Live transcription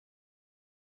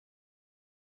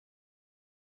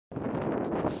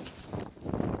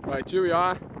Right, here we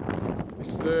are.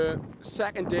 It's the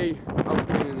second day out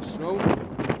playing in the snow.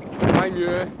 I'm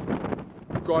here.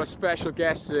 We've got a special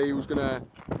guest today who's going to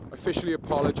officially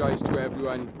apologise to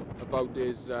everyone about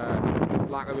his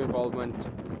lack of involvement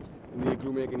in the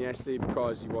igloo making yesterday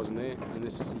because he wasn't there, and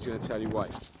he's going to tell you why.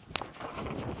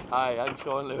 Hi, I'm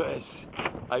Sean Lewis.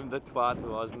 I'm the twat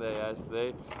who wasn't there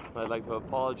yesterday, and I'd like to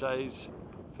apologise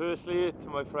firstly to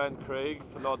my friend Craig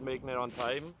for not making it on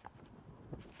time.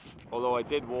 Although I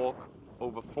did walk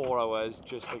over 4 hours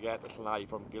just to get to Llanai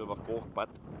from Gilbert Cochbat.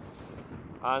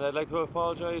 And I'd like to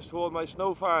apologise to all my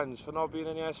snow fans for not being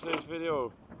in yesterday's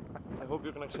video. I hope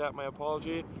you can accept my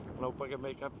apology, and I hope I can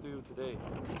make up to you today.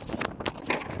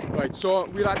 Right, so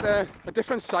we're at a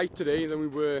different site today than we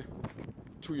were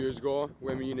 2 years ago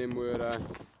when me and him were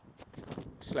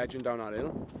sledging down that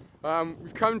hill.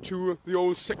 We've come to the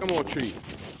old sycamore tree.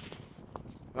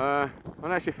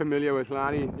 Unless you're familiar with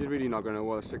Llanai, you're really not going to know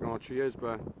what a sycamore tree is,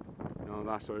 but you know,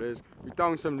 that's what it is. We've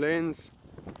down some lanes.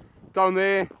 Down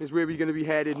there is where we're going to be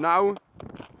headed now.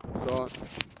 So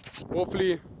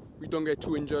hopefully we don't get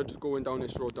too injured going down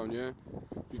this road down here.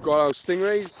 We've got our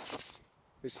stingrays.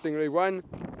 There's Stingray 1.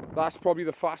 That's probably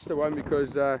the faster one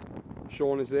because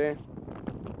Sean is there.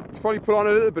 He's probably put on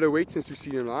a little bit of weight since we've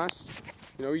seen him last.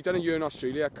 You know, he's done a year in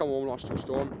Australia, come home, lost to a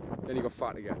storm, then he got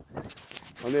fat again.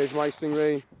 And there's my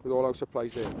Stingray with all our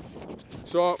supplies there.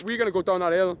 So we're going to go down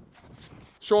that hill.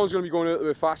 Sean's going to be going a little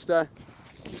bit faster.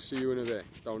 We'll see you in a bit,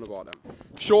 down the bottom.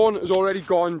 Sean has already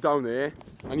gone down there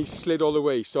and he slid all the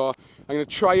way. So I'm going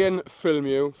to try and film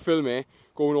it,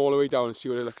 going all the way down and see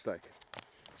what it looks like.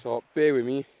 So bear with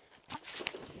me.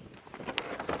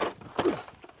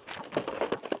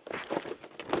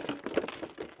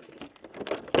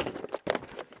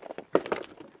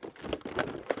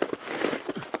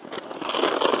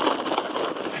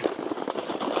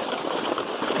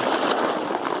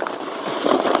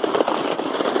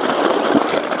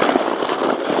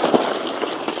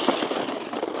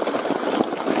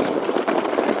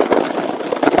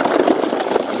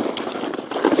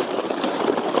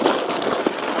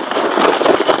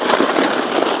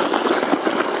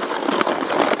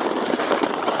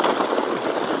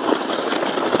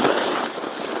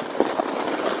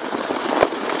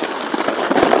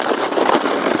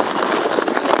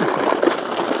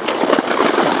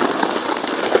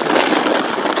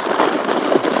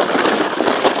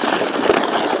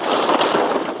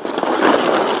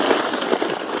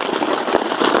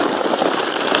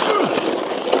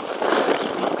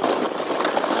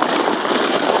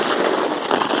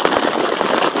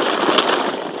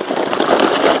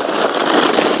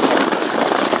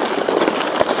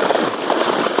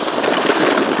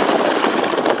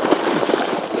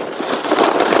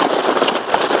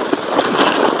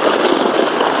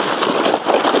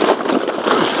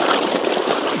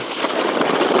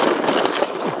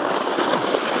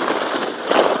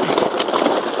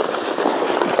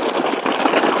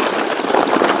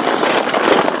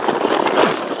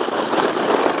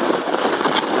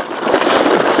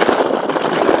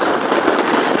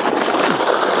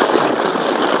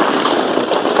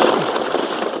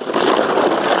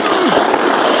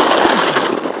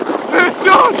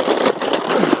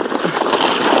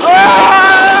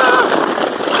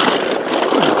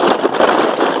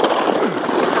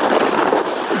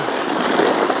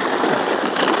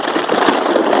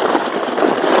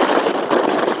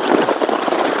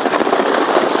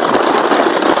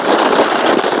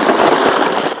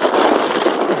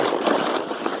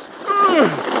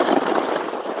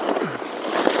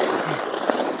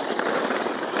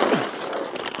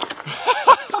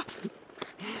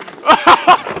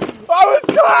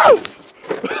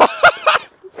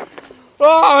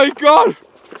 Oh my god!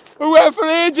 We went for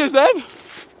ages then!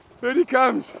 Here he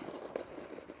comes!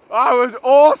 That was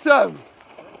awesome!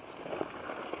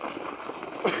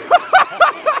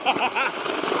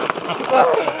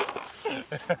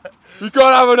 You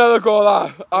gotta have another go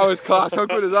at that! That was class, how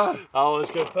good is that? That was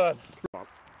good fun.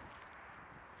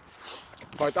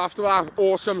 Right, after that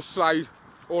awesome slide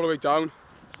all the way down,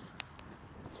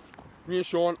 me and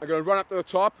Sean are going to run up to the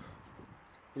top.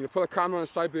 I'm going to put the camera on the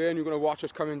side there and you're going to watch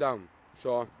us coming down.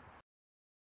 So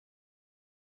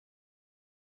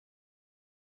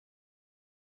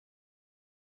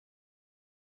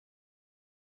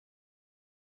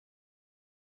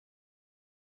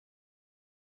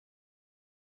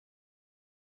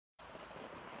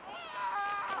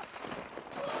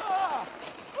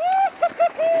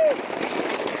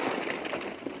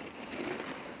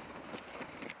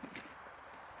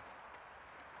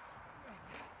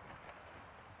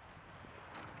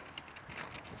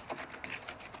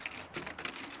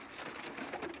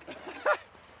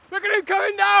Look at him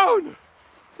coming down!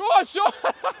 Go on, Sean!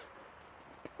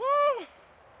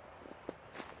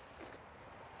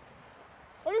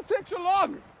 Why did it take so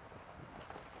long?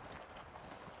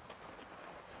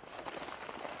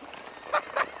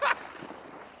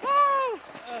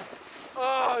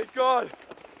 Oh my god!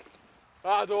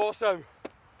 That's awesome!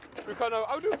 We can't know,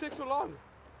 how did it take so long?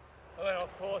 I went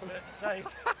off course at the side.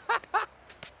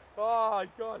 Oh my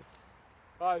god!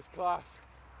 That is class!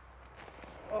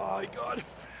 Oh my god!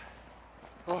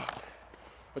 Oh,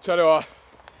 I tell you what,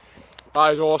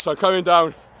 that is awesome. Coming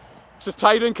down, it's as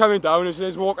tight and coming down as it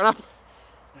is walking up.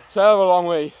 It's a hell of a long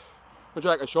way. What do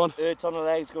you reckon, Sean? Hurts on the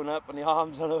legs going up and the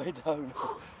arms on the way down.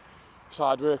 It's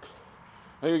hard work.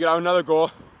 I think we can have another go,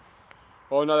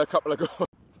 or another couple of goes.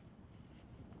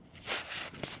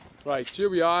 Right, here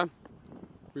we are.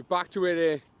 We're back to where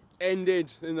it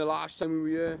ended in the last time we were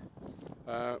here.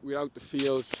 We're out the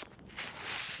fields.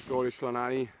 Glorious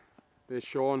Llanari. There's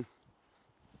Sean.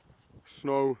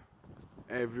 Snow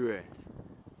everywhere.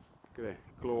 Look at it.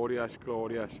 Glorious,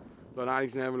 glorious.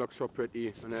 Llanari's never looked so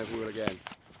pretty and never will again.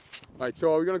 Right,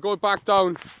 so we're going to go back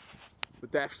down the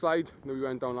depth slide that we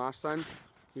went down last time.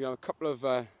 We have a couple of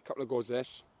goes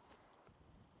this.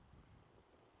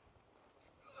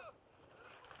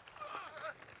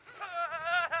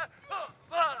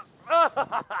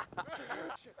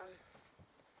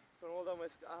 All down my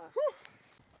scarf.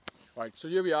 Right, so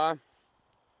here we are.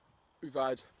 We've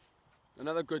had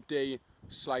another good day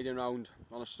sliding around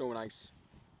on a snow and ice.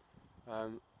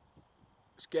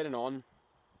 It's getting on,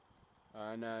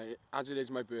 and as it is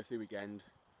my birthday weekend,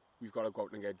 we've got to go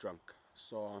out and get drunk.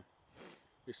 So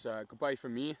it's goodbye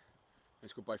from me, and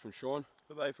it's goodbye from Sean.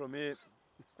 Goodbye from me.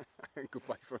 And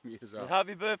goodbye from me as well. And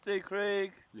happy birthday,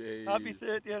 Craig. Yay. Happy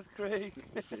 30th, Craig.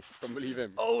 Can't believe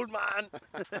him. Old man.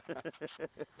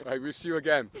 Right, we'll see you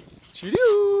again.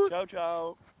 Cheerio. Ciao,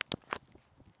 ciao.